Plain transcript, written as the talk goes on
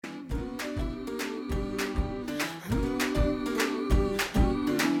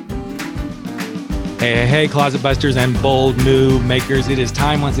Hey, closet busters and bold move makers. It is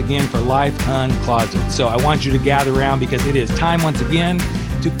time once again for Life Uncloseted. So I want you to gather around because it is time once again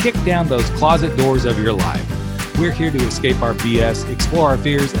to kick down those closet doors of your life. We're here to escape our BS, explore our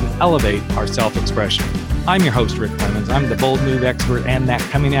fears, and elevate our self-expression. I'm your host, Rick Clemens. I'm the bold move expert and that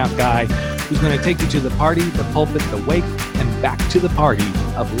coming out guy who's going to take you to the party, the pulpit, the wake, and back to the party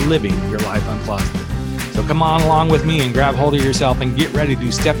of living your life uncloseted. So come on along with me and grab hold of yourself and get ready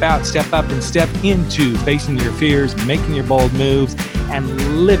to step out, step up, and step into facing your fears, making your bold moves,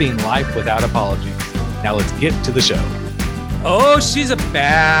 and living life without apologies. Now let's get to the show. Oh, she's a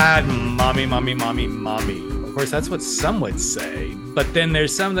bad mommy. Of course, that's what some would say. But then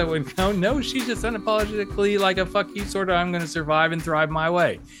there's some that would go, no, she's just unapologetically like a fuck you sort of, I'm going to survive and thrive my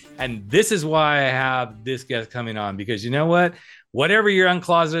way. And this is why I have this guest coming on, because you know what? Whatever your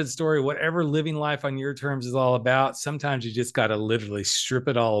uncloseted story, whatever living life on your terms is all about, sometimes you just got to literally strip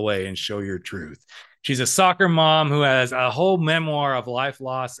it all away and show your truth. She's a soccer mom who has a whole memoir of life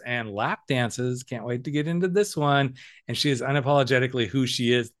loss and lap dances. Can't wait to get into this one. And she is unapologetically who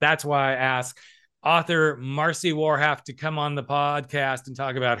she is. That's why I asked author Marci Warhaft to come on the podcast and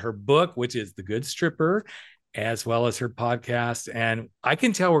talk about her book, which is The Good Stripper, as well as her podcast. And I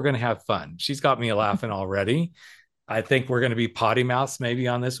can tell we're going to have fun. She's got me laughing already. I think we're going to be potty mouths maybe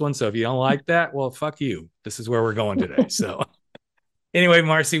on this one. So if you don't like that, well, fuck you. This is where we're going today. So anyway,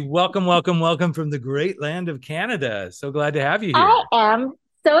 Marci, welcome from the great land of Canada. So glad to have you here. I am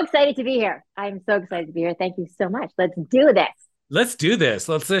so excited to be here. I'm so excited to be here. Thank you so much. Let's do this. Let's do this.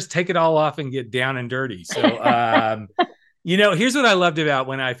 Let's just take it all off and get down and dirty. So, here's what I loved about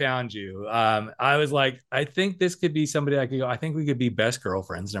when I found you. I was like, I think this could be somebody I could go, I think we could be best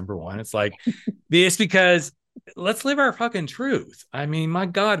girlfriends, number one. It's like, it's because let's live our fucking truth. I mean, my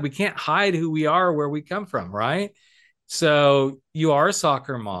God, we can't hide who we are, where we come from, right? So you are a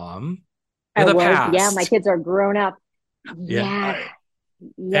soccer mom with a past. Yeah, my kids are grown up. Yeah.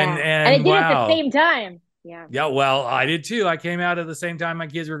 And I did it at the same time. Yeah, well, I did too. I came out at the same time my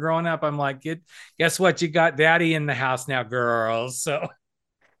kids were growing up. I'm like, guess what? You got daddy in the house now, girls. So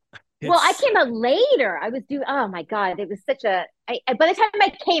well, I came out later. Oh my God, it was such a by the time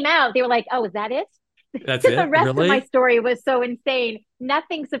I came out, they were like, oh, is that it? That's it. The rest really? of my story was so insane.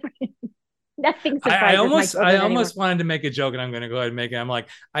 Nothing surprising. I almost wanted to make a joke, and I'm going to go ahead and make it. I'm like,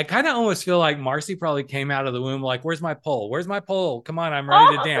 I kind of almost feel like Marci probably came out of the womb like, "Where's my pole? Where's my pole? Come on, I'm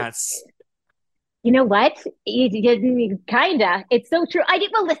ready to dance." You know what? Kinda. It's so true.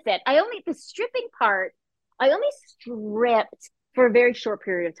 Well, listen. The stripping part. I only stripped for a very short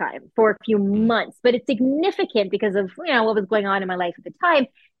period of time, for a few months, but it's significant because of what was going on in my life at the time,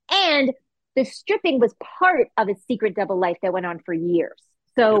 and the stripping was part of a secret double life that went on for years.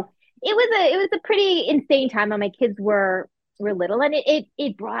 So it was a pretty insane time when my kids were little, and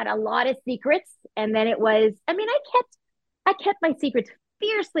it brought a lot of secrets. And then it was, I kept my secrets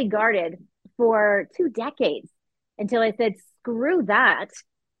fiercely guarded for 2 decades until I said, screw that.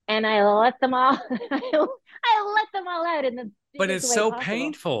 And I let them all, I let them all out in the But it's so possible.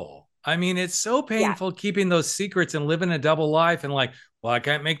 Painful. I mean, it's so painful keeping those secrets and living a double life and like, well, I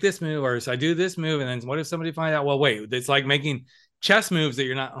can't make this move, or I do this move. And then what if somebody find out? Well, wait, it's like making chess moves that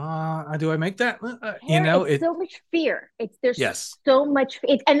you're not, do I make that? It's so much fear. Yes. So much,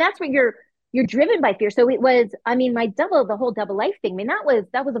 and that's what you're driven by fear. So it was, the whole double life thing. That was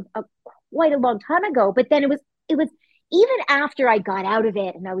quite a long time ago, but then it was even after I got out of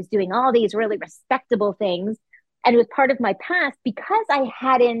it and I was doing all these really respectable things, and it was part of my past because I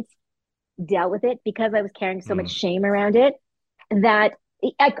hadn't dealt with it, because I was carrying so much shame around it, that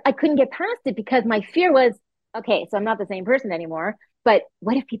I couldn't get past it, because my fear was, okay, so I'm not the same person anymore, but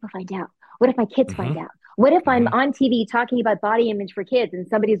what if people find out? What if my kids find out? What if I'm on TV talking about body image for kids and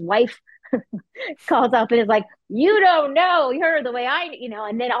somebody's wife calls up and is like, you don't know her the way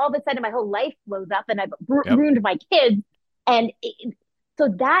and then all of a sudden my whole life blows up and I've ruined my kids. And so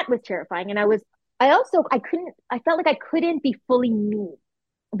that was terrifying. And I felt like I couldn't be fully me,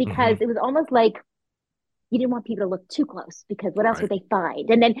 because it was almost like you didn't want people to look too close, because what else would they find?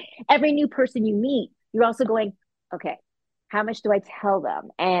 And then every new person you meet, you're also going, okay, how much do I tell them?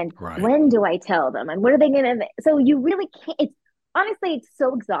 And when do I tell them? And what are they going to? So you really can't, it's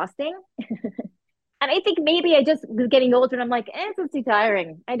so exhausting. And I think maybe I just was getting older and I'm like, it's too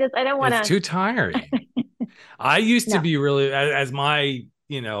tiring. I don't want to. It's too tiring. I used to be really, as my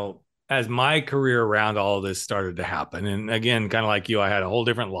career around all of this started to happen. And again, kind of like you, I had a whole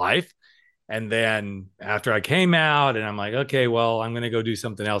different life. And then after I came out and I'm like, okay, well, I'm going to go do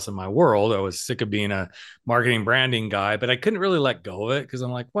something else in my world. I was sick of being a marketing branding guy, but I couldn't really let go of it, because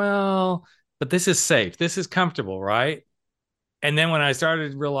I'm like, well, but this is safe. This is comfortable, right? And then when I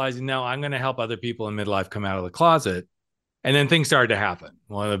started realizing, no, I'm going to help other people in midlife come out of the closet, and then things started to happen.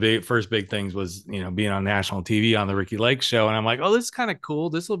 One of the first big things was, being on national TV on the Ricky Lake show. And I'm like, oh, this is kind of cool.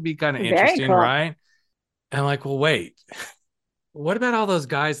 This will be kind of Very interesting, cool. right? And I'm like, well, wait, what about all those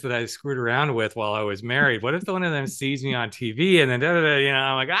guys that I screwed around with while I was married? What if the one of them sees me on TV and then,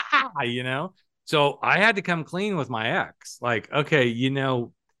 I'm like, So I had to come clean with my ex. Like, okay,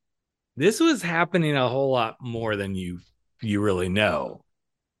 this was happening a whole lot more than you really know.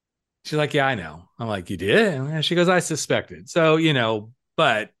 She's like, yeah, I know. I'm like, you did? And she goes, I suspected. So,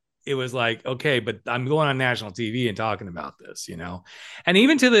 but it was like, okay, but I'm going on national TV and talking about this. And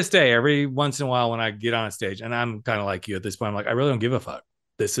even to this day, every once in a while when I get on a stage, and I'm kind of like you at this point, I'm like, I really don't give a fuck.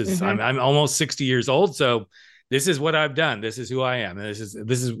 This is, Mm-hmm. I'm almost 60 years old. So this is what I've done. This is who I am. And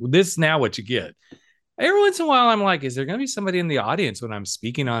this is now what you get. Every once in a while, I'm like, is there going to be somebody in the audience when I'm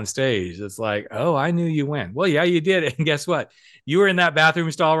speaking on stage that's like, oh, I knew you went. Well, yeah, you did. And guess what? You were in that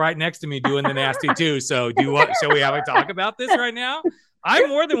bathroom stall right next to me doing the nasty too. So shall we have a talk about this right now? I'm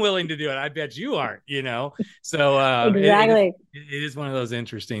more than willing to do it. I bet you aren't. So Exactly. it is one of those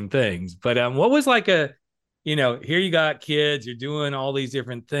interesting things. But what was like here you got kids, you're doing all these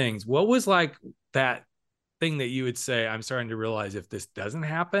different things. What was like that thing that you would say, I'm starting to realize if this doesn't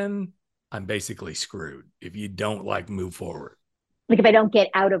happen, I'm basically screwed if you don't like move forward. Like if I don't get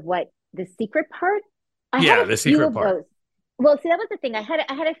out of what the secret part, I had Yeah, a the few secret of part. those. Well, see, that was the thing. I had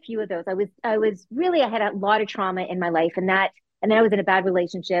a few of those. I was really I had a lot of trauma in my life, and then I was in a bad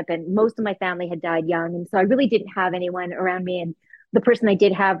relationship, and most of my family had died young, and so I really didn't have anyone around me, and the person I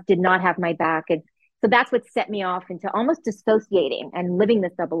did have did not have my back, and so that's what set me off into almost dissociating and living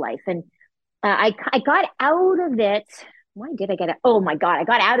this double life. And I got out of it. Why did I get it? Oh my God, I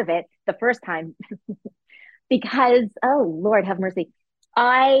got out of it the first time because, oh Lord, have mercy.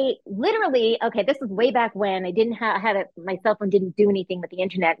 I literally, okay, this was way back when I didn't have, I had my cell phone didn't do anything with the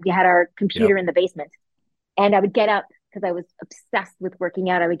internet. We had our computer Yep. in the basement, and I would get up because I was obsessed with working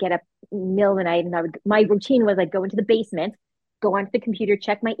out. I would get up middle of the night, and my routine was I'd go into the basement, go onto the computer,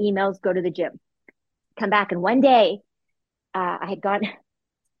 check my emails, go to the gym, come back. And one day, I had gone,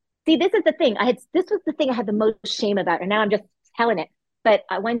 see, this is the thing. This was the thing I had the most shame about, and now I'm just telling it. But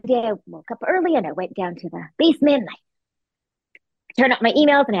one day I woke up early and I went down to the basement and I turned up my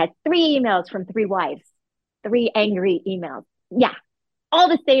emails and I had 3 emails from 3 wives, 3 angry emails. Yeah, all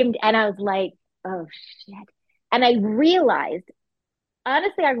the same. And I was like, oh shit. And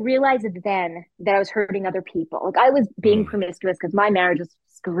honestly, I realized then that I was hurting other people. Like I was being Mm. promiscuous because my marriage was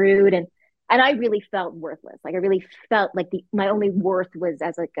screwed, and I really felt worthless. Like I really felt like my only worth was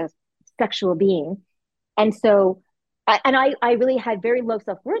as like a sexual being. And so, I really had very low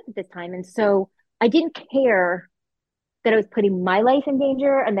self worth at this time. And so I didn't care that I was putting my life in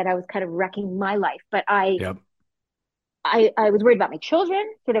danger and that I was kind of wrecking my life. But Yep. I was worried about my children,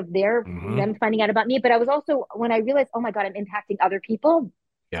 sort of Mm-hmm. them finding out about me. But I was also, when I realized, oh my God, I'm impacting other people,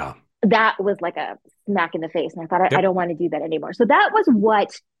 Yeah. that was like a smack in the face. And I thought, I Yep. don't want to do that anymore. So that was what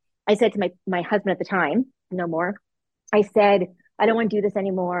I said to my husband at the time, no more. I said, I don't want to do this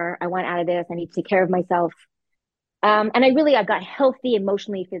anymore. I want out of this. I need to take care of myself. And I got healthy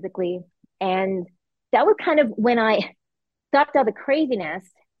emotionally, physically. And that was kind of when I stopped all the craziness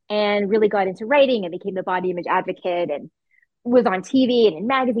and really got into writing and became the body image advocate and was on TV and in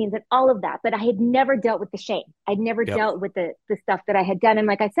magazines and all of that. But I had never dealt with the shame. I'd never Yep. dealt with the stuff that I had done. And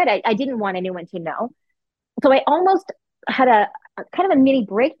like I said, I didn't want anyone to know. So I almost had a kind of a mini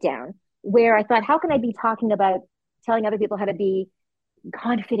breakdown where I thought, how can I be talking about telling other people how to be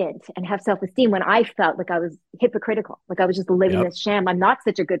confident and have self-esteem when I felt like I was hypocritical, like I was just living Yep. this sham. I'm not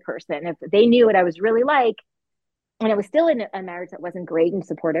such a good person. If they knew what I was really like, and I was still in a marriage that wasn't great and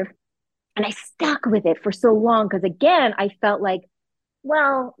supportive, and I stuck with it for so long because again, I felt like,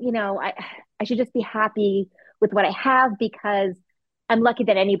 well, I should just be happy with what I have because I'm lucky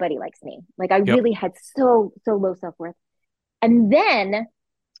that anybody likes me. Like I Yep. really had so low self-worth. And then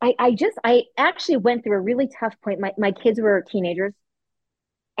I actually went through a really tough point. My kids were teenagers,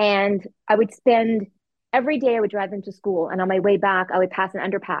 and I would spend every day I would drive them to school, and on my way back I would pass an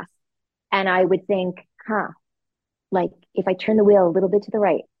underpass, and I would think, huh, like if I turn the wheel a little bit to the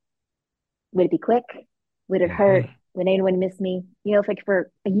right, would it be quick? Would it hurt? Mm-hmm. Would anyone miss me? It's like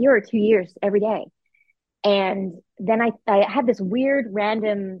for a year or 2 years every day. And then I had this weird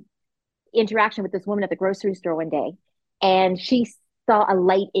random interaction with this woman at the grocery store one day, and she saw a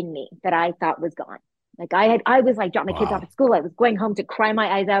light in me that I thought was gone. Like I was like dropped my kids off Wow. at school. I was going home to cry my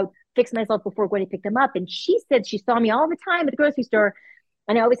eyes out, fix myself before going to pick them up. And she said she saw me all the time at the grocery store,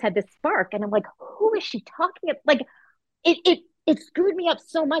 and I always had this spark. And I'm like, who is she talking about? Like it screwed me up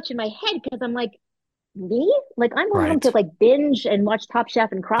so much in my head because I'm like, Me? Like I'm going home to Right. like binge and watch Top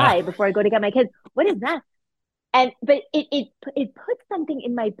Chef and cry before I go to get my kids. What is that? And but it puts something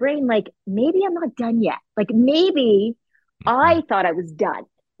in my brain like maybe I'm not done yet. Like maybe I thought I was done.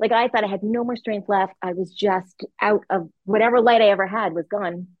 Like I thought I had no more strength left. I was just out of whatever light I ever had was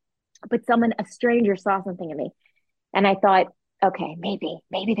gone. But someone, a stranger, saw something in me, and I thought, okay, maybe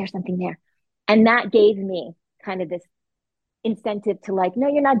there's something there, and that gave me kind of this incentive to like, no,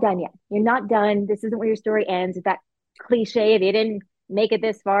 you're not done yet. You're not done. This isn't where your story ends. It's that cliche if you didn't make it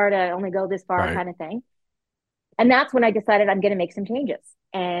this far to only go this far Right. kind of thing. And that's when I decided I'm going to make some changes.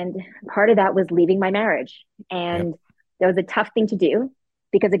 And part of that was leaving my marriage. Yep. And that was a tough thing to do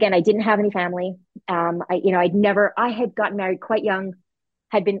because again, I didn't have any family. I had gotten married quite young,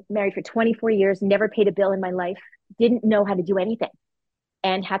 had been married for 24 years, never paid a bill in my life, didn't know how to do anything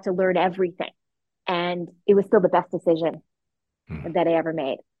and had to learn everything. And it was still the best decision Mm. that I ever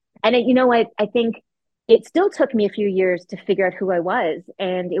made. And you know what? I think it still took me a few years to figure out who I was.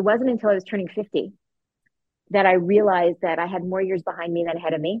 And it wasn't until I was turning 50 that I realized that I had more years behind me than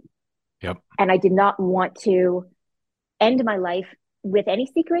ahead of me. Yep. And I did not want to end my life with any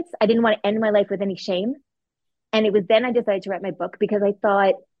secrets. I didn't want to end my life with any shame. And it was then I decided to write my book because I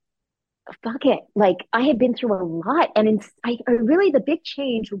thought, fuck it. Like I had been through a lot. And really, the big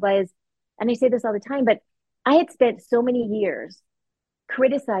change was, and I say this all the time, but I had spent so many years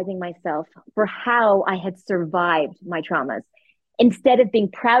criticizing myself for how I had survived my traumas instead of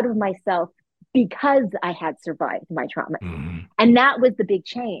being proud of myself because I had survived my traumas. Mm-hmm. And that was the big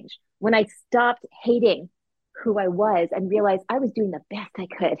change when I stopped hating who I was and realized I was doing the best I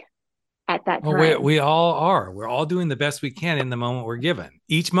could at that Well, we time. we all are. We're all doing the best we can in the moment we're given,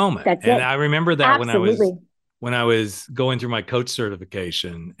 each moment. That's And it. I remember that Absolutely. when I was going through my coach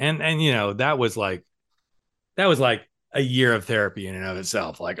certification, and that was like a year of therapy in and of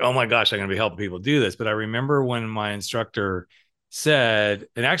itself. Like, oh my gosh, I'm going to be helping people do this. But I remember when my instructor said,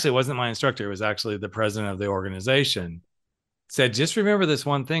 and actually it wasn't my instructor, it was actually the president of the organization, said, just remember this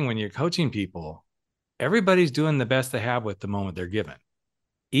one thing when you're coaching people, everybody's doing the best they have with the moment they're given.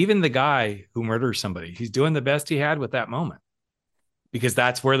 Even the guy who murders somebody, he's doing the best he had with that moment because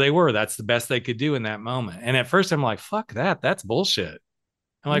that's where they were. That's the best they could do in that moment. And at first I'm like, fuck that. That's bullshit.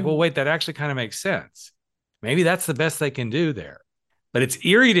 I'm like, well, Mm. wait, that actually kind of makes sense. Maybe that's the best they can do there. But it's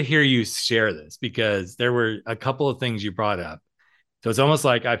eerie to hear you share this because there were a couple of things you brought up. So it's almost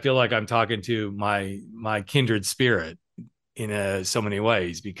like I feel like I'm talking to my kindred spirit in so many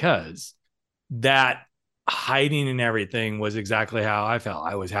ways because that hiding and everything was exactly how I felt.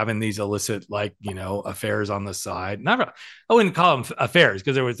 I was having these illicit, like, affairs on the side. Not, I wouldn't call them affairs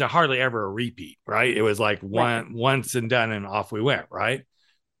because there was hardly ever a repeat, right? It was like Right. once and done and off we went, right?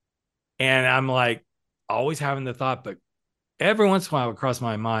 And I'm like always having the thought, but every once in a while it would cross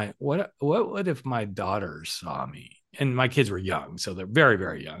my mind, what if my daughter saw me? And my kids were young, so they're very,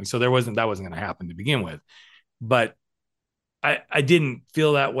 very young. So that wasn't going to happen to begin with. But I didn't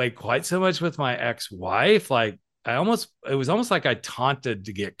feel that way quite so much with my ex-wife. Like it was almost like I taunted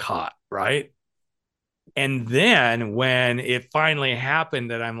to get caught, right? And then when it finally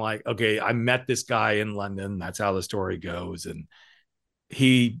happened that I'm like, okay, I met this guy in London. That's how the story goes. And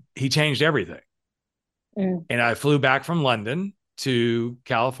he changed everything. Mm. And I flew back from London to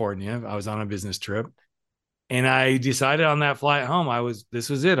California. I was on a business trip. And I decided on that flight home, this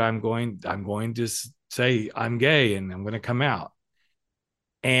was it. I'm going to say I'm gay and I'm going to come out.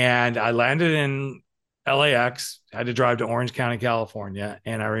 And I landed in LAX, had to drive to Orange County, California.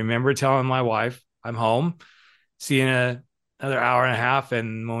 And I remember telling my wife, I'm home, see you in another hour and a half.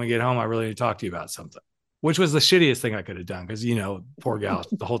 And when we get home, I really need to talk to you about something, which was the shittiest thing I could have done. Cause, poor gal,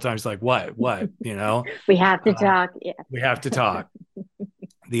 the whole time she's like, what, We have to uh, talk. Yeah. we have to talk.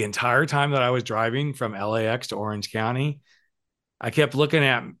 The entire time that I was driving from LAX to Orange County, I kept looking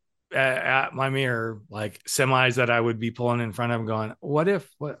at my mirror, like semis that I would be pulling in front of them,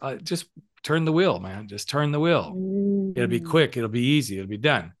 going, just turn the wheel, man. Just turn the wheel. It'll be Mm. quick. It'll be easy. It'll be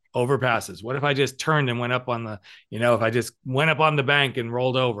done. Overpasses. What if I just turned and went up on if I just went up on the bank and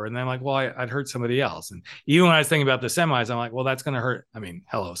rolled over? And then I'm like, well, I'd hurt somebody else. And even when I was thinking about the semis, I'm like, well, that's going to hurt. I mean,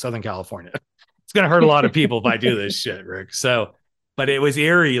 hello, Southern California. It's going to hurt a lot of people if I do this shit, Rick. So, but it was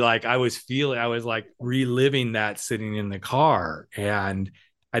eerie. Like I was like reliving that sitting in the car. And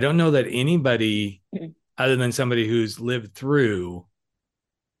I don't know that anybody other than somebody who's lived through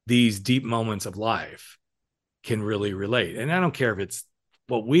these deep moments of life can really relate. And I don't care if it's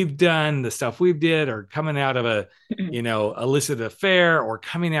what we've done, the stuff we've did, or coming out of a, illicit affair or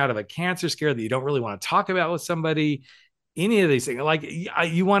coming out of a cancer scare that you don't really want to talk about with somebody. Any of these things, like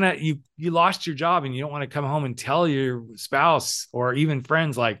you lost your job and you don't want to come home and tell your spouse or even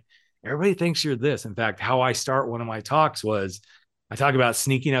friends, like, Everybody thinks you're this. In fact, how I start one of my talks was I talk about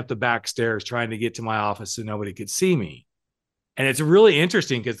sneaking up the back stairs, trying to get to my office so nobody could see me. And it's really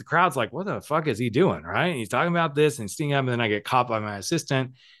interesting because the crowd's like, what the fuck is he doing? Right. And he's talking about this and sneaking up. And then I get caught by my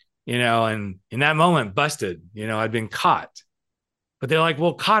assistant, and in that moment, busted, I'd been caught. But they're like,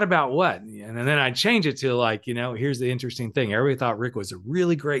 well, caught about what? And then I change it to like, here's the interesting thing. Everybody thought Rick was a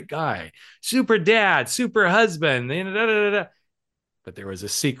really great guy, super dad, super husband, da, da, da, da. But there was a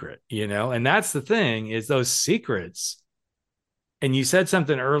secret, and that's the thing is those secrets. And you said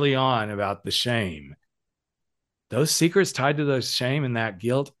something early on about the shame. Those secrets tied to those shame and that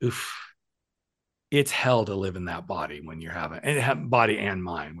guilt, oof, it's hell to live in that body when you're having and body and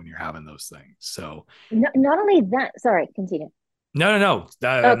mind when you're having those things. So not only that, sorry, continue. No.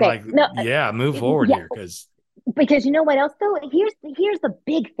 I'm Okay. like, No, yeah, move forward yeah, here because you know what else though? Here's the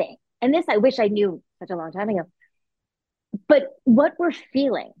big thing. And this I wish I knew such a long time ago. But what we're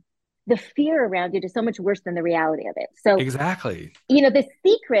feeling, the fear around it is so much worse than the reality of it. So, exactly. the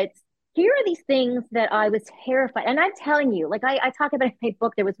secrets, here are these things that I was terrified. And I'm telling you, like I talk about in my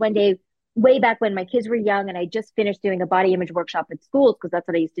book, there was one day way back when my kids were young and I just finished doing a body image workshop at schools because that's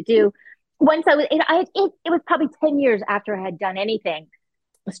what I used to do. Once I was, it was probably 10 years after I had done anything,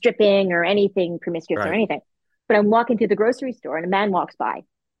 stripping or anything promiscuous or Right. anything. But I'm walking through the grocery store and a man walks by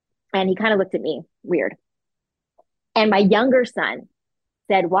and he kind of looked at me weird. And my younger son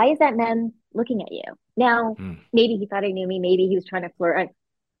said, "Why is that man looking at you?" Now, maybe he thought he knew me. Maybe he was trying to flirt.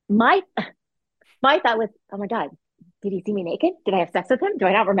 My my thought was, "Oh my God, did he see me naked? Did I have sex with him? Do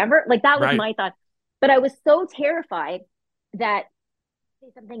I not remember?" Like that was Right. my thought. But I was so terrified that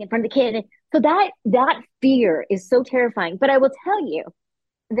say something in front of the kid. So that fear is so terrifying. But I will tell you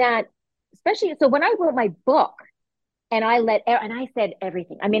that, especially so when I wrote my book, and I said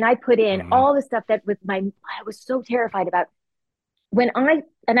everything. I mean, I put in all the stuff that I was so terrified about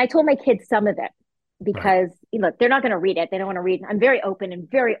I told my kids some of it Right. because look, they're not going to read it. They don't want to read. I'm very open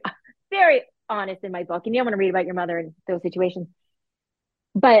and very, very honest in my book, and you don't want to read about your mother in those situations.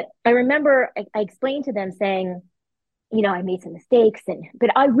 But I remember I explained to them saying, I made some mistakes, but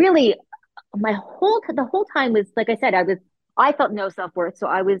I really, the whole time was like I said, I felt no self worth, so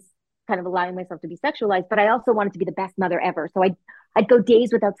I was kind of allowing myself to be sexualized, but I also wanted to be the best mother ever. So I'd go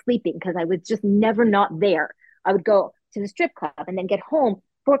days without sleeping because I was just never not there. I would go to the strip club and then get home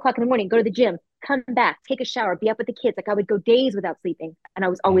 4 o'clock in the morning, go to the gym, come back, take a shower, be up with the kids. Like I would go days without sleeping and I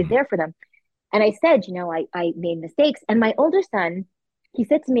was always there for them. And I said, I made mistakes. And my older son, he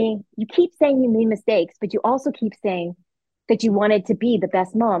said to me, "You keep saying you made mistakes, but you also keep saying that you wanted to be the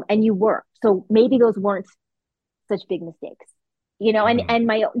best mom and you were. So maybe those weren't such big mistakes." And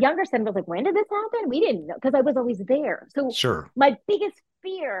my younger son was like, "When did this happen? We didn't know," because I was always there. So Sure. my biggest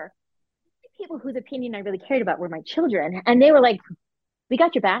fear, people whose opinion I really cared about were my children. And they were like, "We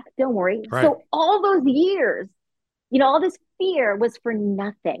got your back. Don't worry." Right. So all those years, all this fear was for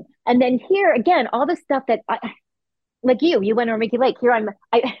nothing. And then here again, all the stuff that like you went over Mickey Lake. Here I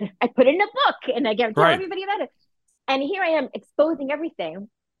put it in a book and I tell Right. everybody about it. And here I am exposing everything,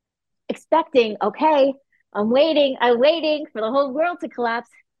 expecting, okay, I'm waiting for the whole world to collapse.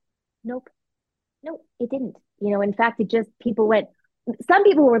 Nope. Nope, it didn't. In fact, some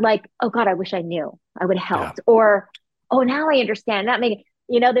people were like, "Oh God, I wish I knew. I would have Yeah. helped." Or, "Oh, now I understand."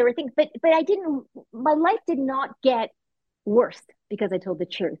 There were things, but I didn't, my life did not get worse because I told the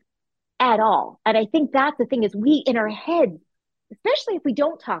truth at all. And I think that's the thing is we in our heads, especially if we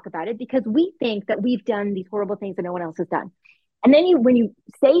don't talk about it, because we think that we've done these horrible things that no one else has done. And then when you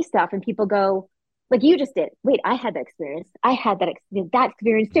say stuff and people go, like you just did, "Wait, I had that experience. I had that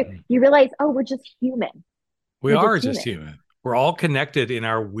experience too." You realize, oh, we're just human. We We're just are just human. human. We're all connected in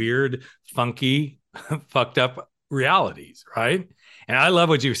our weird, funky, fucked up realities, right? And I love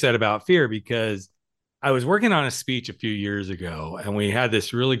what you said about fear because I was working on a speech a few years ago and we had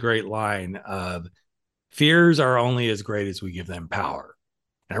this really great line of fears are only as great as we give them power.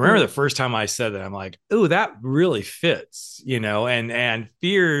 And I remember the first time I said that, I'm like, "Oh, that really fits," and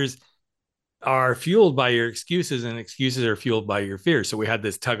fears are fueled by your excuses and excuses are fueled by your fears. So we had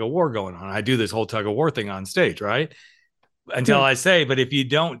this tug of war going on. I do this whole tug of war thing on stage, right? Until I say, but if you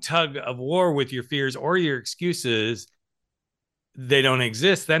don't tug of war with your fears or your excuses, they don't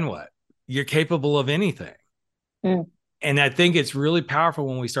exist, then what? You're capable of anything. And I think it's really powerful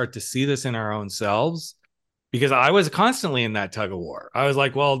when we start to see this in our own selves because I was constantly in that tug of war. I was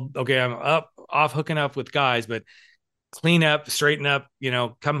like, well, okay, I'm off hooking up with guys, but clean up, straighten up,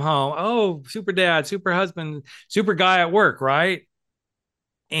 come home. Oh, super dad, super husband, super guy at work, right?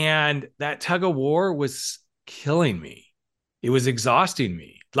 And that tug of war was killing me. It was exhausting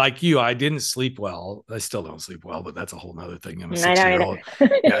me. like you, I didn't sleep well. I still don't sleep well, but that's a whole nother thing. I'm a I 60 year don't old,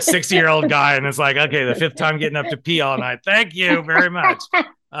 yeah, 60-year-old guy. And it's like, okay, the fifth time getting up to pee all night. Thank you very much.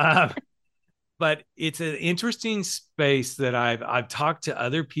 Um, but it's an interesting space that I've talked to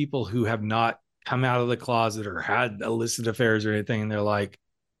other people who have not come out of the closet or had illicit affairs or anything. And they're like,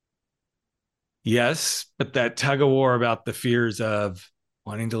 yes, but that tug of war about the fears of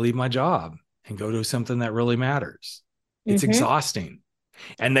wanting to leave my job and go to something that really matters. It's hmm exhausting.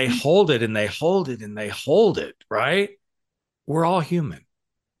 And they hold it and they hold it and they hold it, right? We're all human.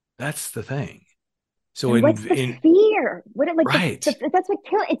 That's the thing. So And what's the in fear? What like right. that's what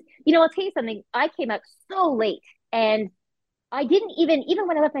kill it's I'll tell you something. I came out so late, and I didn't even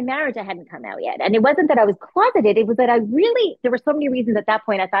when I left my marriage, I hadn't come out yet. And it wasn't that I was closeted, it was that I really there were so many reasons at that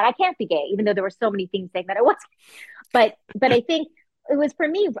point I thought I can't be gay, even though there were so many things saying that I was. But I think it was for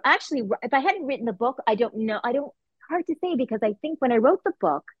me actually if I hadn't written the book, I don't know. I don't hard to say because I think when I wrote the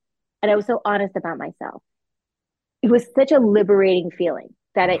book and I was so honest about myself, it was such a liberating feeling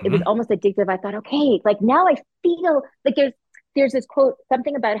that it was Mm-hmm. almost addictive. I thought, okay, like now I feel like there's this quote,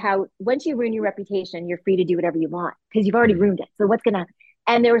 something about how once you ruin your reputation, you're free to do whatever you want because you've already ruined it. So what's gonna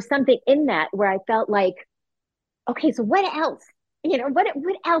and there was something in that where I felt like, okay, so what else?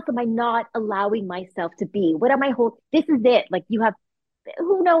 What else am I not allowing myself to be? What am I hold? This is it. Like you have,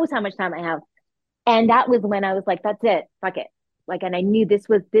 who knows how much time I have. And that was when I was like, that's it, fuck it. Like, and I knew this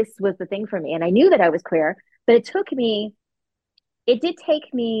was the thing for me. And I knew that I was queer, but it did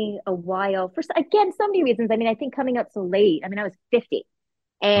take me a while for, again, so many reasons. I mean, I think coming up so late, I mean, I was 50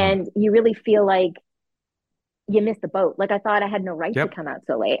 Mm. and you really feel like you missed the boat. Like I thought I had no right to Yep. come out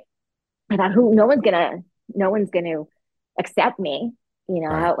so late. I thought, no one's gonna accept me.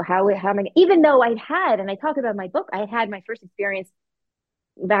 Right. How am I, even though I'd had, and I talk about in my book, I had my first experience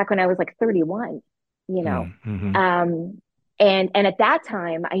back when I was like 31, you know. Mm-hmm. Um, and at that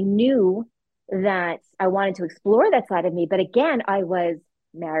time I knew that I wanted to explore that side of me. But again, I was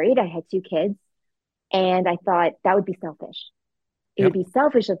married, I had two kids, and I thought that would be selfish. It would Yep. be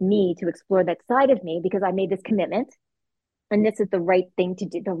selfish of me to explore that side of me because I made this commitment and this is the right thing to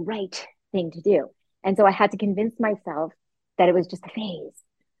do, the right thing to do. And so I had to convince myself that it was just a phase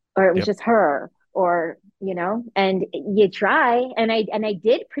or it was Yep. just her or and you try and I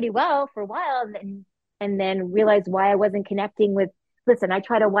did pretty well for a while and then realized why I wasn't connecting with. Listen, I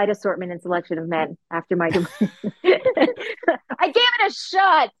tried a wide assortment and selection of men after my divorce. I gave it a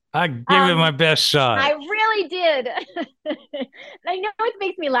shot. I gave it my um best shot. I really did. I know it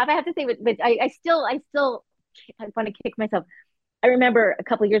makes me laugh, I have to say, but I still I want to kick myself. I remember a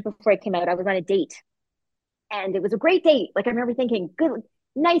couple of years before I came out, I was on a date and it was a great date. Like I remember thinking, good,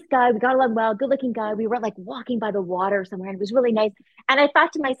 nice guy. We got along well, good looking guy. We were like walking by the water somewhere and it was really nice. And I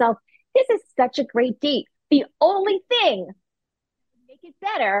thought to myself, this is such a great date. The only thing that would make it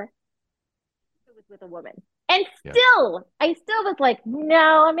better was with a woman. And Yeah. I still was like,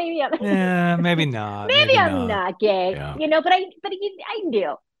 no, maybe I'm, Yeah, maybe not. maybe Maybe I'm not. not gay, Yeah. but I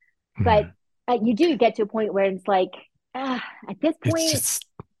knew. But Mm. you do get to a point where it's like, at this It's point, just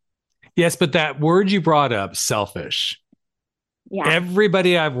yes, but that word you brought up, selfish. yeah.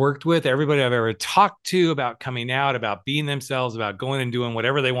 Everybody I've worked with, everybody I've ever talked to about coming out, about being themselves, about going and doing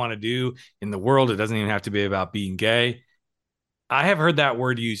whatever they want to do in the world, it doesn't even have to be about being gay. I have heard that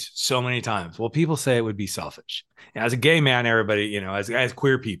word used so many times. Well, people say it would be selfish. As a gay man, everybody, as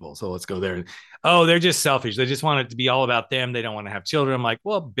queer people, so let's go there. Oh, they're just selfish. They just want it to be all about them. They don't want to have children. I'm like,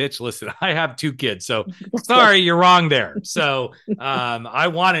 well, bitch, listen, I have two kids. So Exactly. sorry, you're wrong there. So I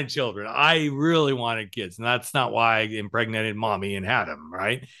wanted children. I really wanted kids. And that's not why I impregnated mommy and had them,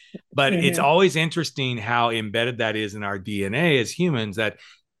 right? But it's Mm-hmm. always interesting how embedded that is in our DNA as humans that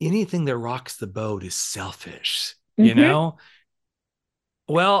anything that rocks the boat is selfish, you Mm-hmm. know?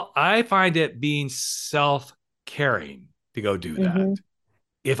 Well, I find it being self caring to go do that. Mm-hmm.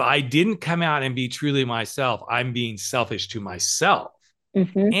 If I didn't come out and be truly myself, I'm being selfish to myself.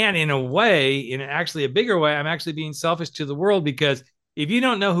 Mm-hmm. And in a way, in actually a bigger way, I'm actually being selfish to the world because if you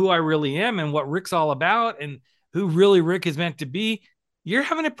don't know who I really am and what Rick's all about and who really Rick is meant to be, you're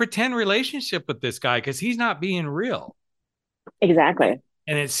having a pretend relationship with this guy because he's not being real. And, Exactly.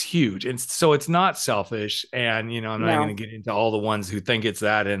 and it's huge. And so it's not selfish. And, I'm not even No. going to get into all the ones who think it's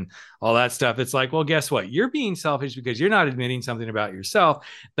that and all that stuff. It's like, well, guess what? You're being selfish because you're not admitting something about yourself.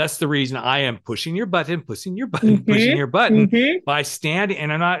 That's the reason I am pushing your button, pushing your button, pushing Mm-hmm. your button Mm-hmm. by standing.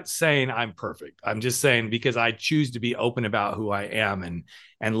 And I'm not saying I'm perfect. I'm just saying because I choose to be open about who I am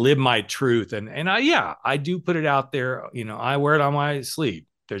and live my truth. And I do put it out there. I wear it on my sleeve.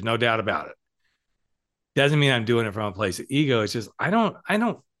 There's no doubt about it. Doesn't mean I'm doing it from a place of ego. It's just I don't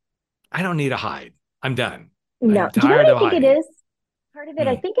need to hide. I'm done. No. I'm Do you know tired what of I think it hiding. is? Part of it,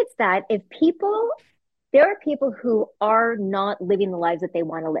 I Mm, think it's that if people, there are people who are not living the lives that they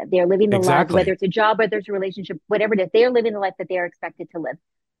want to live. They're living the lives, whether exactly. it's a job, whether it's a relationship, whatever it is, they are living the life that they are expected to live.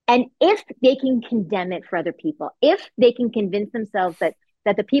 And if they can condemn it for other people, if they can convince themselves that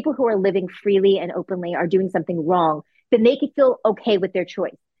the people who are living freely and openly are doing something wrong, then they can feel okay with their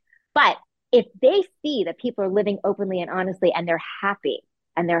choice. But if they see that people are living openly and honestly and they're happy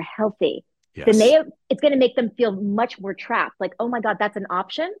and they're healthy, then Yes. it's going to make them feel much more trapped. Like, oh my God, that's an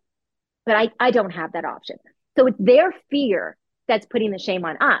option, but I don't have that option. So it's their fear that's putting the shame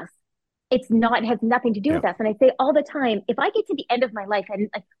on us. It's not, it has nothing to do Yeah. with us. And I say all the time, if I get to the end of my life and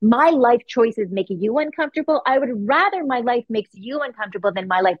like, my life choices make you uncomfortable, I would rather my life makes you uncomfortable than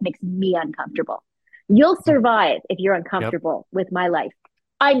my life makes me uncomfortable. You'll Mm, survive if you're yep. uncomfortable with my life.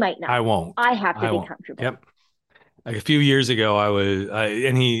 I might not. I won't. I have to I be won't. comfortable. Yep. Like a few years ago,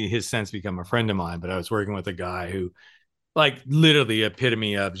 and he has since become a friend of mine, but I was working with a guy who, like, literally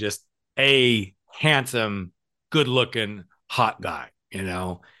epitome of just a handsome, good looking, hot guy,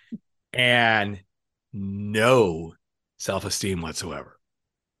 and no self esteem whatsoever.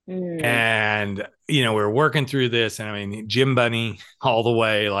 Mm. And, we're working through this. And I mean, Jim Bunny all the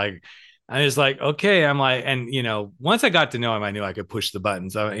way. Like, I was like, okay. I'm like, and, once I got to know him, I knew I could push the button.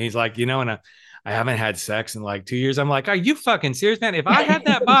 So he's like, and I haven't had sex in like 2 years. I'm like, are you fucking serious, man? If I had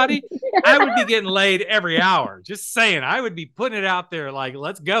that body, I would be getting laid every hour. Just saying, I would be putting it out there like,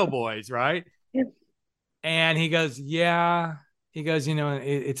 let's go, boys. Right. And he goes, yeah. He goes,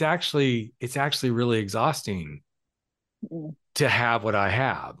 it's actually really exhausting to have what I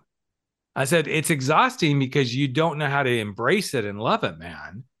have. I said, it's exhausting because you don't know how to embrace it and love it,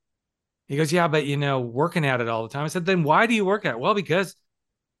 man. He goes, yeah, but working at it all the time. I said, then why do you work at it? Well, because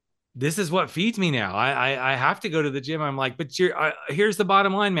this is what feeds me now. I have to go to the gym. I'm like, but here's the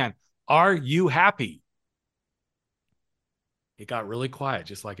bottom line, man. Are you happy? It got really quiet,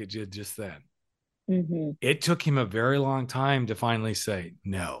 just like it did just then. Mm-hmm. It took him a very long time to finally say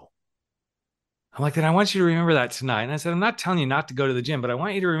no. I'm like, then I want you to remember that tonight. And I said, I'm not telling you not to go to the gym, but I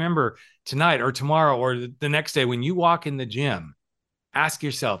want you to remember tonight or tomorrow or the next day when you walk in the gym, ask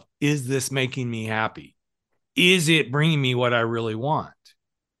yourself, is this making me happy? Is it bringing me what I really want?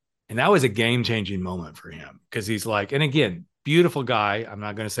 And that was a game changing moment for him because he's like, and again, beautiful guy. I'm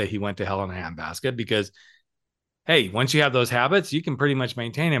not going to say he went to hell in a handbasket because, hey, once you have those habits, you can pretty much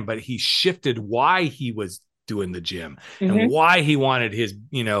maintain them. But he shifted why he was doing the gym and Mm-hmm. why he wanted his,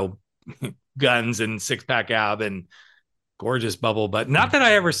 guns and six pack ab and gorgeous bubble. But not that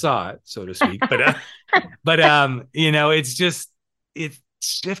I ever saw it, so to speak. But it's just, it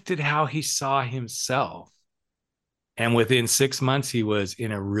shifted how he saw himself. And within 6 months, he was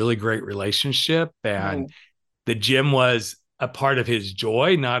in a really great relationship. And Mm. the gym was a part of his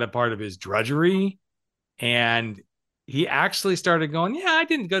joy, not a part of his drudgery. And he actually started going, yeah, I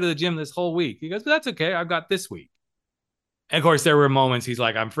didn't go to the gym this whole week. He goes, but that's okay. I've got this week. And of course, there were moments he's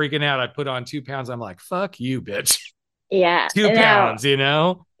like, I'm freaking out. I put on 2 pounds. I'm like, fuck you, bitch. Yeah. two Now, pounds,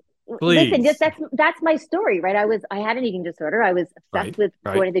 listen, just please. that's my story, right? I had an eating disorder. I was obsessed Right. with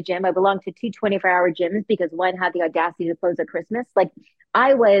Right. going to the gym. I belonged to two 24-hour gyms because one had the audacity to close at Christmas. Like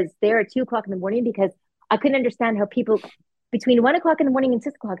I was there at 2 o'clock in the morning because I couldn't understand how people between 1 o'clock in the morning and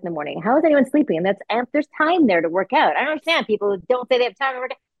 6 o'clock in the morning, how is anyone sleeping? And there's time there to work out. I don't understand people who don't say they have time to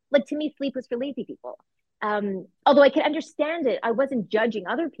work out. Like to me, sleep was for lazy people. Although I could understand it, I wasn't judging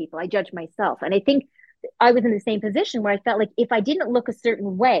other people. I judged myself. And I think I was in the same position where I felt like if I didn't look a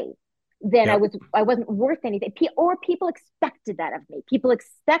certain way, then Yep. I wasn't worth anything. Or people expected that of me. People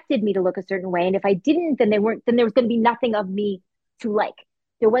expected me to look a certain way, and if I didn't, then they weren't. Then there was going to be nothing of me to like.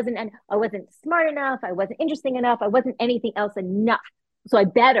 There wasn't, and I wasn't smart enough. I wasn't interesting enough. I wasn't anything else enough. So I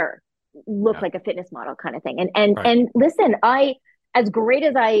better look Yep. like a fitness model, kind of thing. And Right. and listen, as great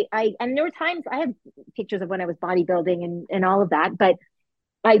as I and there were times I have pictures of when I was bodybuilding and all of that, but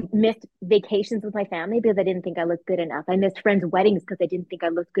I missed vacations with my family because I didn't think I looked good enough. I missed friends' weddings because I didn't think I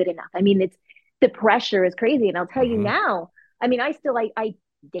looked good enough. I mean, it's the pressure is crazy. And I'll tell you Mm-hmm. now, I mean, I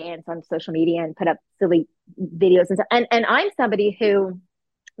dance on social media and put up silly videos and stuff. And I'm somebody who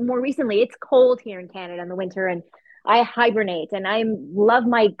more recently it's cold here in Canada in the winter and I hibernate and I love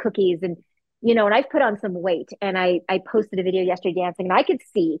my cookies and I've put on some weight and I posted a video yesterday dancing and I could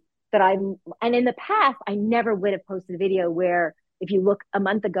see that and in the past I never would have posted a video where if you look a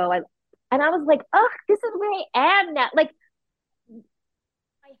month ago and I was like, oh, this is where I am now. Like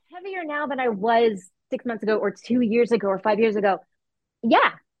I'm heavier now than I was 6 months ago or 2 years ago or 5 years ago.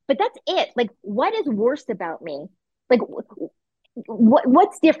 Yeah, but that's it. Like, what is worse about me? Like,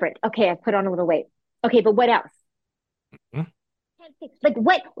 what's different? Okay, I put on a little weight. Okay, but what else? can't think. Like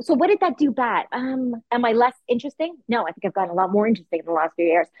what? So what did that do bad? Am I less interesting? No, I think I've gotten a lot more interesting in the last few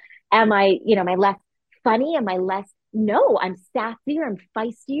years. Am I, am I less funny? Am I less? No, I'm sassier. I'm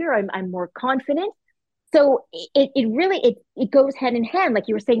feistier. I'm more confident. So it really it goes hand in hand. Like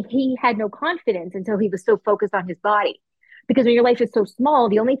you were saying, he had no confidence until he was so focused on his body. Because when your life is so small,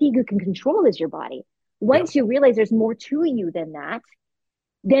 the only thing you can control is your body. Yep. Once you realize there's more to you than that,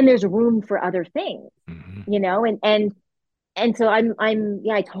 then there's room for other things, Mm-hmm. and so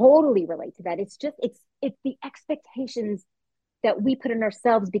yeah, I totally relate to that. It's just it's the expectations that we put on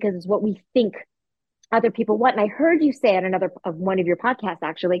ourselves because it's what we think other people want. And I heard you say on another of one of your podcasts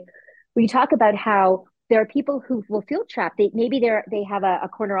actually, where you talk about how there are people who will feel trapped. Maybe they have a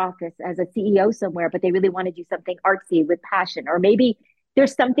corner office as a CEO somewhere, but they really want to do something artsy with passion, or maybe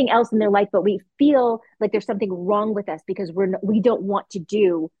there's something else in their life, but we feel like there's something wrong with us because we don't want to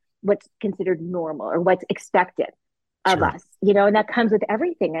do what's considered normal or what's expected of Sure. us, and that comes with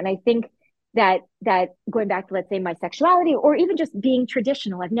everything. And I think that going back to, let's say, my sexuality or even just being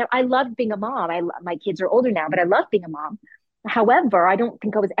traditional, I loved being a mom. My kids are older now, but I love being a mom. However, I don't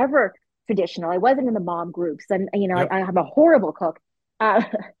think I was ever traditional. I wasn't in the mom groups, and Yep. I am a horrible cook. uh,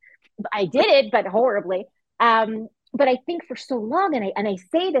 I did it, but horribly. But I think for so long, and I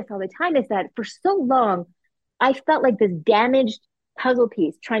say this all the time, is that for so long, I felt like this damaged puzzle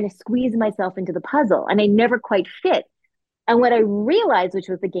piece trying to squeeze myself into the puzzle, and I never quite fit. And what I realized, which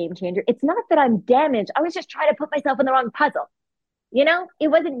was the game changer, it's not that I'm damaged. I was just trying to put myself in the wrong puzzle. It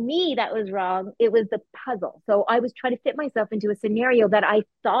wasn't me that was wrong. It was the puzzle. So I was trying to fit myself into a scenario that I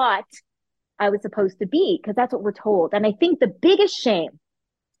thought I was supposed to be, because that's what we're told. And I think the biggest shame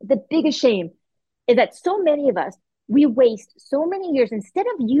is that so many of us, we waste so many years instead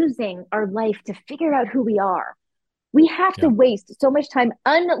of using our life to figure out who we are. We have to Yeah. waste so much time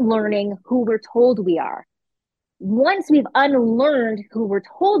unlearning who we're told we are. Once we've unlearned who we're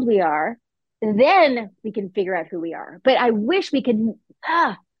told we are, then we can figure out who we are. But I wish we could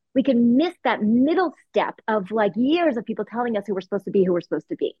miss that middle step of like years of people telling us who we're supposed to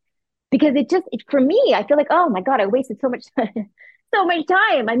be. Because for me, I feel like, oh my God, I wasted so much time, so much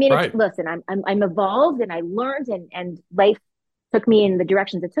time. I mean, Right. listen, I'm evolved and I learned, and life took me in the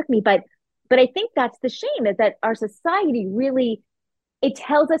directions it took me. But I think that's the shame, is that our society really, it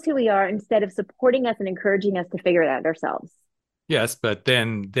tells us who we are instead of supporting us and encouraging us to figure it out ourselves. Yes, but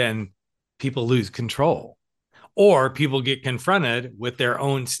then people lose control. Or people get confronted with their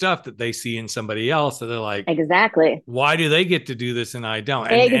own stuff that they see in somebody else, that they're like, Exactly. why do they get to do this and I don't?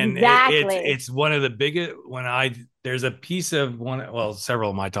 And Exactly. it's one of the biggest, when I there's a piece of one, well,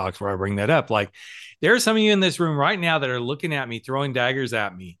 several of my talks where I bring that up. Like, there are some of you in this room right now that are looking at me, throwing daggers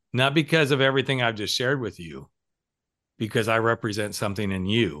at me, not because of everything I've just shared with you, because I represent something in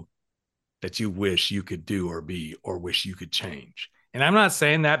you that you wish you could do or be, or wish you could change. And I'm not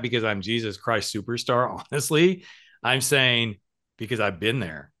saying that because I'm Jesus Christ superstar, honestly. I'm saying because I've been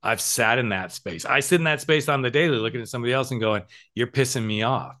there. I've sat in that space. I sit in that space on the daily looking at somebody else and going, you're pissing me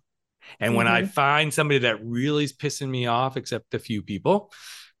off. And when I Mm-hmm. find somebody that really is pissing me off, except a few people,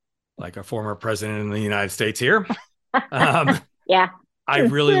 like a former president in the United States here, um, Yeah. I True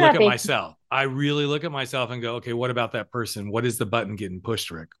really look enough. at myself. I really look at myself and go, okay, what about that person? What is the button getting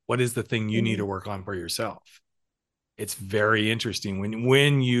pushed, Rick? What is the thing you need Mm-hmm. to work on for yourself? It's very interesting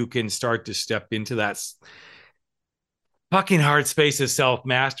when you can start to step into that fucking hard space of self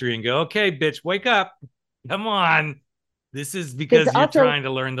mastery and go, okay, bitch, wake up. Come on. This is But it's because you're also, trying to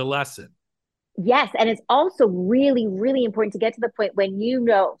learn the lesson. yes, and it's also really, really important to get to the point when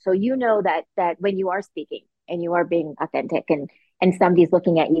so that when you are speaking and you are being authentic, and somebody's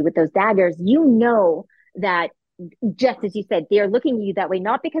looking at you with those daggers, that, just as you said, they're looking at you that way,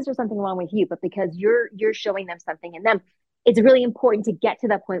 not because there's something wrong with you, but because you're showing them something in them. It's really important to get to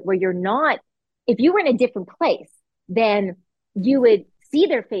that point where you're not, if you were in a different place, then you would see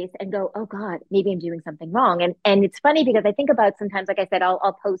their face and go, oh God, maybe I'm doing something wrong. And it's funny because I think about, sometimes, like I said,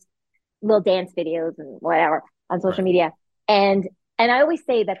 I'll post little dance videos and whatever on social Right. media. And I always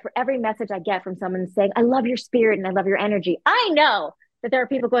say that for every message I get from someone saying, I love your spirit and I love your energy, I know that there are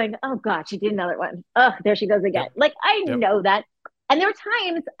people going, oh God, she did another one. Oh, there she goes again. Yep. Like, I Yep. know that. And there were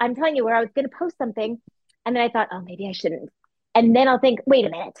times, I'm telling you, where I was going to post something and then I thought, oh, maybe I shouldn't. And then I'll think, wait a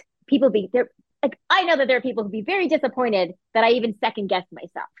minute, people be there. Like, I know that there are people who be very disappointed that I even second guessed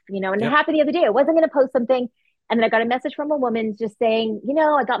myself, and it Yep. happened the other day. I wasn't going to post something. And then I got a message from a woman just saying,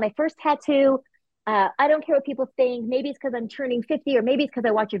 I got my first tattoo. I don't care what people think. Maybe it's because I'm turning 50, or maybe it's because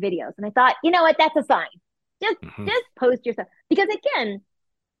I watch your videos. And I thought, you know what? That's a sign. Just, Mm-hmm. just post yourself. Because again,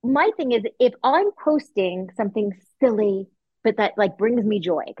 my thing is, if I'm posting something silly, but that like brings me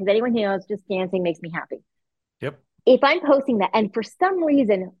joy, because anyone who knows, just dancing makes me happy. Yep. if I'm posting that and for some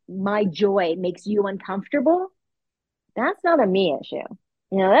reason my joy makes you uncomfortable, that's not a me issue.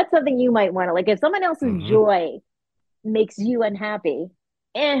 That's something you might want to like. If someone else's Hmm. joy makes you unhappy,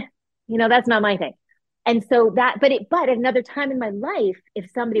 eh, that's not my thing. And so but at another time in my life, if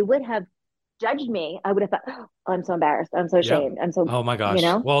somebody would have judged me, I would have thought, oh, I'm so embarrassed. I'm so Yep. ashamed. I'm so, Oh my you gosh.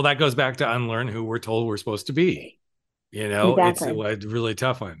 know, Well, that goes back to unlearn who we're told we're supposed to be. It's a exactly. really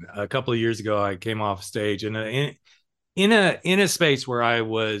tough one. A couple of years ago, I came off stage in a space where I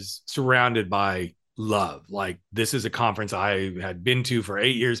was surrounded by love. Like this is a conference I had been to for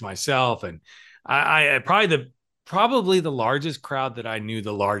 8 years myself, and I probably the largest crowd that I knew,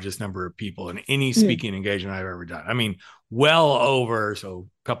 the largest number of people in any Mm, speaking engagement I've ever done. I mean, well over so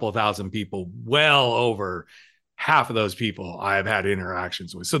a couple of thousand people, well over half of those people I've had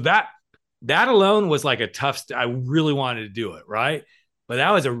interactions with. So that alone was like a I really wanted to do it, right? But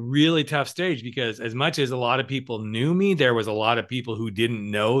that was a really tough stage because as much as a lot of people knew me, there was a lot of people who didn't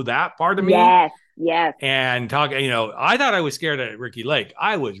know that part of me. yes, yes. And I thought I was scared at Ricky Lake.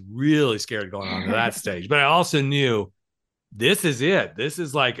 I was really scared going on to that stage, but I also knew this is it. This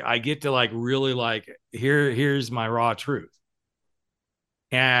is like I get to like really like here's my raw truth.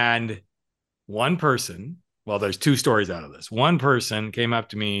 And one person, well, there's two stories out of this. One person came up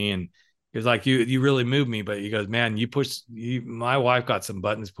to me and he was like, you really moved me, but he goes, man, my wife got some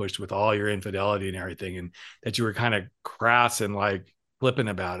buttons pushed with all your infidelity and everything, and that you were kind of crass and like flippant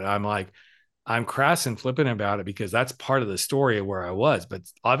about it. I'm like, I'm crass and flippant about it because that's part of the story of where I was. But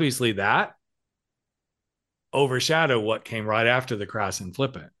obviously that overshadowed what came right after the crass and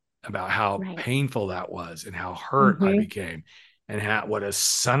flippant about how Right. painful that was and how hurt I Mm-hmm. became and what a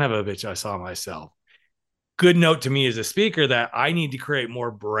son of a bitch I saw myself. Good note to me as a speaker that I need to create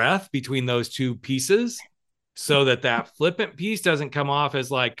more breath between those two pieces so that flippant piece doesn't come off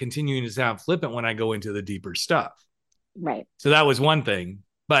as like continuing to sound flippant when I go into the deeper stuff. Right. So that was one thing.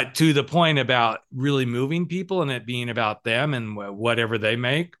 But to the point about really moving people and it being about them and whatever they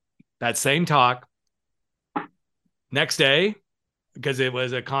make, that same talk next day, because it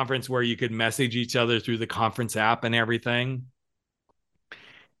was a conference where you could message each other through the conference app and everything.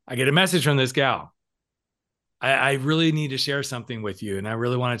 I get a message from this gal. I really need to share something with you and I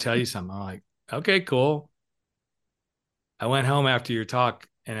really want to tell you something. I'm like, okay, cool. I went home after your talk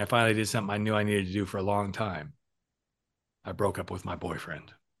and I finally did something I knew I needed to do for a long time. I broke up with my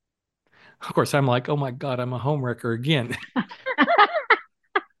boyfriend. Of course, I'm like, oh my God, I'm a homewrecker again.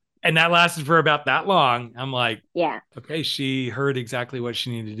 And that lasted for about that long. I'm like, Yeah. okay, she heard exactly what she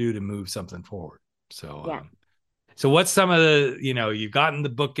needed to do to move something forward. So, Yeah. so what's some of the, you've gotten the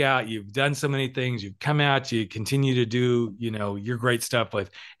book out, you've done so many things, you've come out, you continue to do, your great stuff with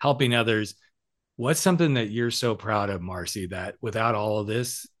helping others. What's something that you're so proud of, Marci, that without all of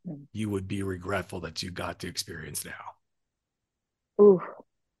this, you would be regretful that you got to experience now? Ooh,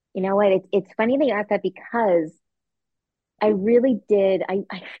 you know what? It's funny that you asked that because I really did. I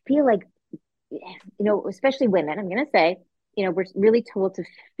feel like, especially women, I'm going to say, we're really told to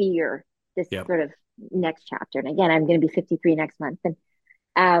fear this Yep. sort of next chapter. And again, I'm going to be 53 next month.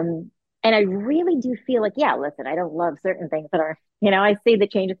 Um, and I really do feel like, yeah, listen, I don't love certain things that are, I see the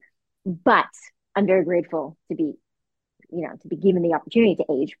changes, but I'm very grateful to be given the opportunity to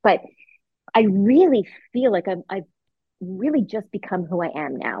age. But I really feel like I've really just become who I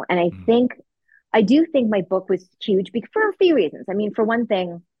am now. And Mm. I do think my book was huge for a few reasons. I mean, for one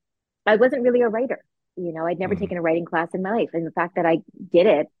thing, I wasn't really a writer. I'd never Mm. taken a writing class in my life. And the fact that I did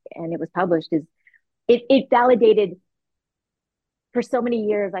it and it was published it validated for so many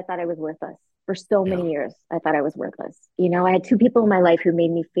years, I thought I was worthless. For so Yeah. many years, I thought I was worthless. I had two people in my life who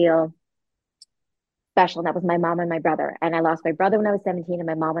made me feel special, and that was my mom and my brother. And I lost my brother when I was 17 and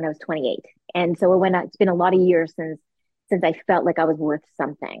my mom when I was 28. And so it's been a lot of years since I felt like I was worth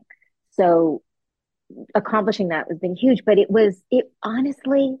something. So accomplishing that has been huge. But it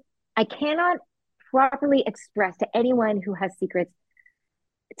honestly, I cannot properly express to anyone who has secrets,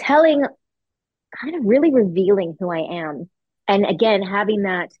 telling, kind of really revealing who I am. And again, having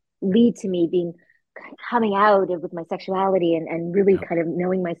that lead to me being coming out with my sexuality and really Yeah. kind of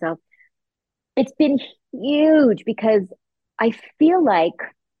knowing myself. It's been huge because I feel like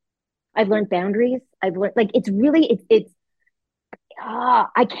I've learned boundaries. I've learned like it's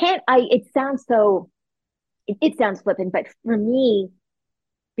I can't I it sounds flippant, but for me,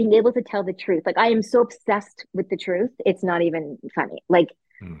 being able to tell the truth, like I am so obsessed with the truth, it's not even funny. Like,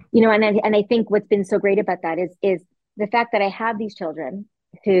 Mm. and I think what's been so great about that is the fact that I have these children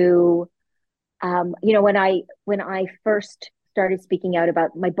who when I first started speaking out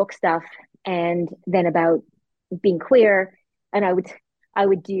about my book stuff and then about being queer, and I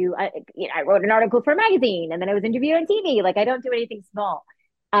would do, I wrote an article for a magazine, and then I was interviewed on TV. Like I don't do anything small.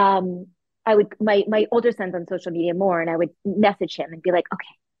 Um, my older son's on social media more, and I would message him and be like,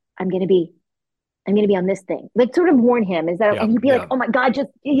 okay, I'm gonna be I'm gonna be on this thing. Like sort of warn him. Is that, Yeah. and he'd be like, Yeah. oh my God,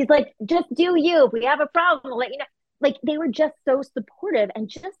 he's like, just do you. If we have a problem, we'll let you know. Like they were just so supportive and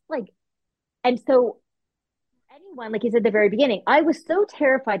just like, and so anyone, like you said at the very beginning, I was so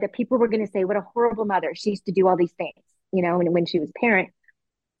terrified that people were going to say, what a horrible mother. She used to do all these things, when she was parent.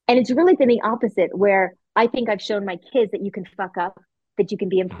 And it's really been the opposite, where I think I've shown my kids that you can fuck up, that you can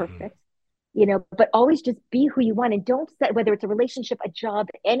be Mm-hmm. imperfect, but always just be who you want, and don't set, whether it's a relationship, a job,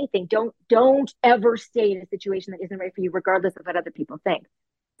 anything, don't ever stay in a situation that isn't right for you, regardless of what other people think.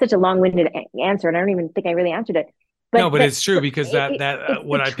 Such a long-winded answer, and I don't even think I really answered it. No, But but it's true, because it's the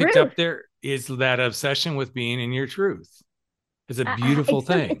what I picked truth. up there is that obsession with being in your truth is a beautiful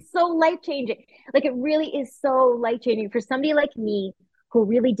thing. It's so life changing. Like it really is so life changing for somebody like me who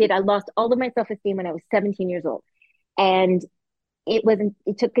really did. I lost all of my self esteem when I was 17 years old, and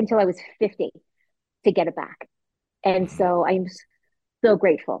it took until I was 50 to get it back. And Mm-hmm. so I'm so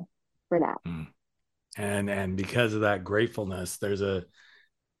grateful for that. Mm-hmm. And because of that gratefulness, there's an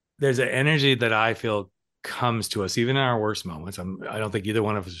energy that I feel comes to us even in our worst moments. I don't think either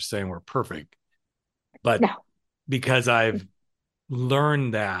one of us are saying we're perfect, but No. because I've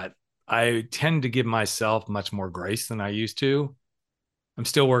learned that, I tend to give myself much more grace than I used to. I'm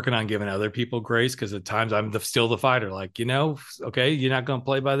still working on giving other people grace, because at times I'm still the fighter. Like, okay, you're not going to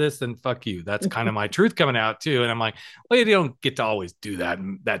play by this, then fuck you. That's kind of my truth coming out too. And I'm like, well, you don't get to always do that.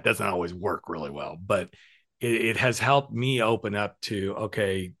 And that doesn't always work really well. But it has helped me open up to,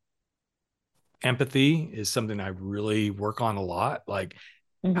 okay, empathy is something I really work on a lot. Like,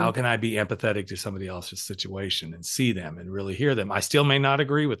 how Mm-hmm. can I be empathetic to somebody else's situation and see them and really hear them? I still may not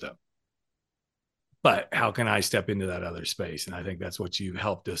agree with them, but how can I step into that other space? And I think that's what you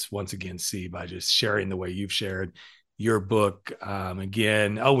helped us once again see by just sharing the way you've shared your book.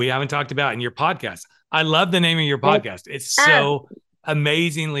 Again, we haven't talked about in your podcast. I love the name of your Right. podcast. It's Uh, so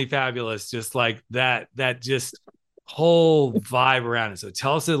amazingly fabulous. Just like that just whole vibe around it. So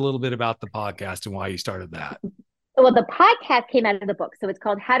tell us a little bit about the podcast and why you started that. well, the podcast came out of the book. So it's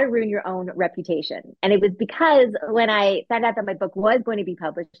called How to Ruin Your Own Reputation. And it was because when I found out that my book was going to be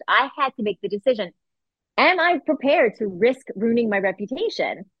published, I had to make the decision, am I prepared to risk ruining my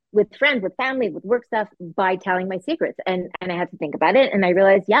reputation with friends, with family, with work stuff by telling my secrets? And I had to think about it. And I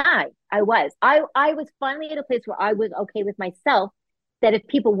realized, yeah, I was. I was finally at a place where I was okay with myself, that if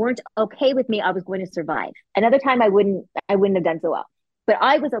people weren't okay with me, I was going to survive. Another time I wouldn't have done so well. But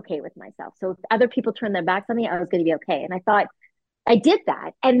I was okay with myself. So if other people turned their backs on me, I was going to be okay. And I thought I did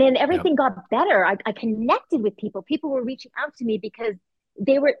that. And then Yep. everything got better. I connected with people. People were reaching out to me because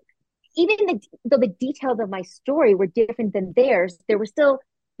they were, even though the details of my story were different than theirs, there were still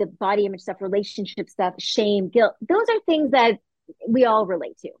the body image stuff, relationship stuff, shame, guilt. Those are things that we all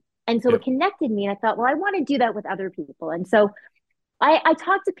relate to. And so it Yep. connected me. And I thought, well, I want to do that with other people. And so I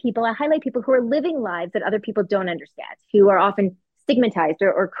talk to people, I highlight people who are living lives that other people don't understand, who are often stigmatized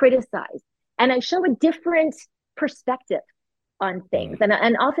or criticized. And I show a different perspective on things. Mm.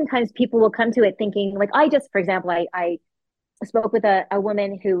 And oftentimes people will come to it thinking, like, for example, I spoke with a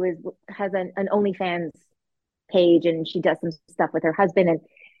woman who has an OnlyFans page, and she does some stuff with her husband,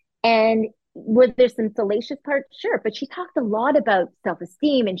 and was there some salacious parts? Sure, but she talked a lot about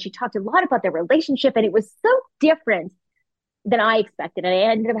self-esteem, and she talked a lot about their relationship, and it was so different than I expected. And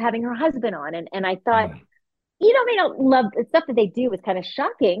I ended up having her husband on, and I thought, Mm. they don't love the stuff that they do is kind of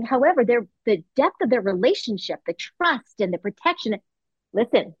shocking. However, the depth of their relationship, the trust and the protection.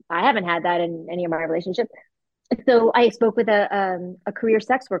 Listen, I haven't had that in any of my relationships. So I spoke with a career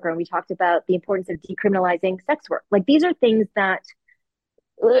sex worker, and we talked about the importance of decriminalizing sex work. Like these are things that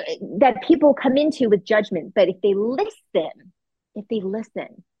people come into with judgment, but if they listen,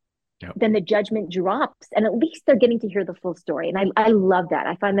 Yep. then the judgment drops, and at least they're getting to hear the full story. And I love that.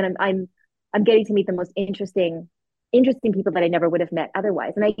 I find that I'm getting to meet the most interesting people that I never would have met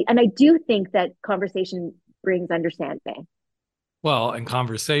otherwise. And I do think that conversation brings understanding. Well, and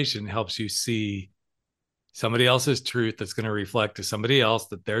conversation helps you see somebody else's truth that's going to reflect to somebody else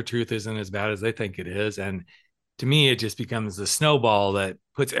that their truth isn't as bad as they think it is. And to me, it just becomes the snowball that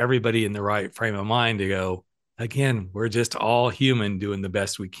puts everybody in the right frame of mind to go, again, we're just all human doing the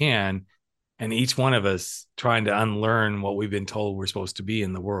best we can. And each one of us trying to unlearn what we've been told we're supposed to be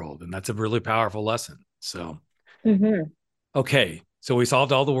in the world. And that's a really powerful lesson. So, Mm-hmm. okay. So we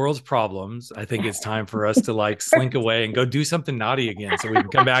solved all the world's problems. I think it's time for us to like slink away and go do something naughty again. So we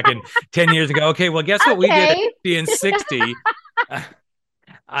can come back in 10 years and go, okay, well, guess what we did at Okay. being 60?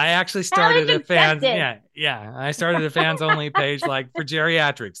 I actually How started a fans. accepted. Yeah. I started a fans only page like for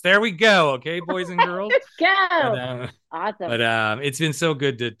geriatrics. There we go. Okay, boys and girls. But Go. Awesome. it's been so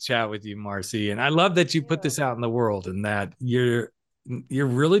good to chat with you, Marci, and I love that you put this out in the world and that you're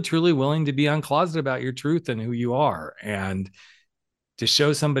really truly willing to be uncloseted about your truth and who you are, and to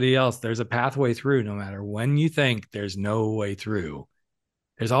show somebody else there's a pathway through. No matter when you think there's no way through,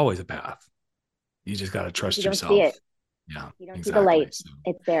 there's always a path. You just got to trust You don't yourself. see it. Yeah, You don't see the exactly. light.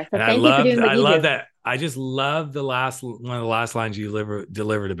 It's there. So And thank you for doing what I you love do. that. I just love one of the last lines you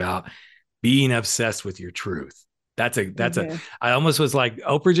delivered about being obsessed with your truth. That's I almost was like,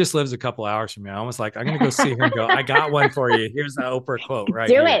 Oprah just lives a couple hours from me. I almost like, I'm going to go see her and go, I got one for you. Here's the Oprah quote right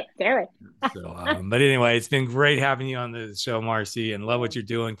Do here. it. So, but anyway, it's been great having you on the show, Marci, and love what you're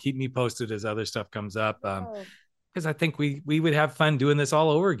doing. Keep me posted as other stuff comes up. Because I think we would have fun doing this all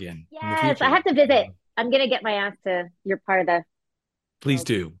over again. Yes, I have to visit. I'm going to get my ass to your part of the. Please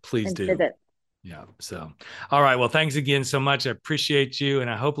do. Visit. Yeah. So, all right. Well, thanks again so much. I appreciate you. And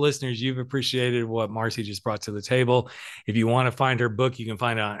I hope listeners, you've appreciated what Marci just brought to the table. If you want to find her book, you can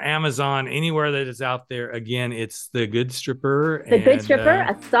find it on Amazon, anywhere that is out there. Again, it's The Good Stripper. The Good Stripper,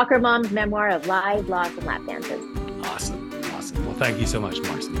 a soccer mom's memoir of lies, loss, and lap dances. Awesome. Well, thank you so much,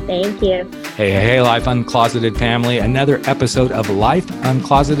 Marci. Thank you. Hey, Life Uncloseted family. Another episode of Life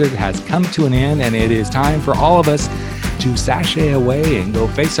Uncloseted has come to an end, and it is time for all of us to sashay away and go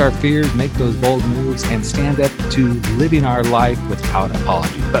face our fears, make those bold moves, and stand up to living our life without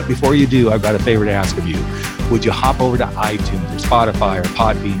apology. But before you do, I've got a favor to ask of you. Would you hop over to iTunes or Spotify or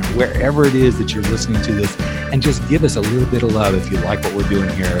Podbean or wherever it is that you're listening to this and just give us a little bit of love if you like what we're doing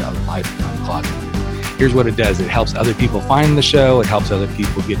here at Life Uncloseted. Here's what it does. It helps other people find the show. It helps other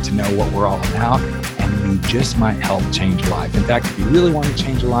people get to know what we're all about. And you just might help change a life. In fact, if you really want to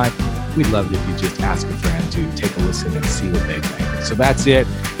change a life, we'd love it if you just ask a friend to take a listen and see what they think. So that's it.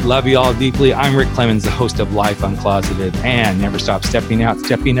 Love you all deeply. I'm Rick Clemens, the host of Life Uncloseted, and never stop stepping out,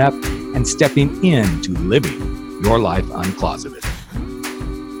 stepping up, and stepping into living your life uncloseted.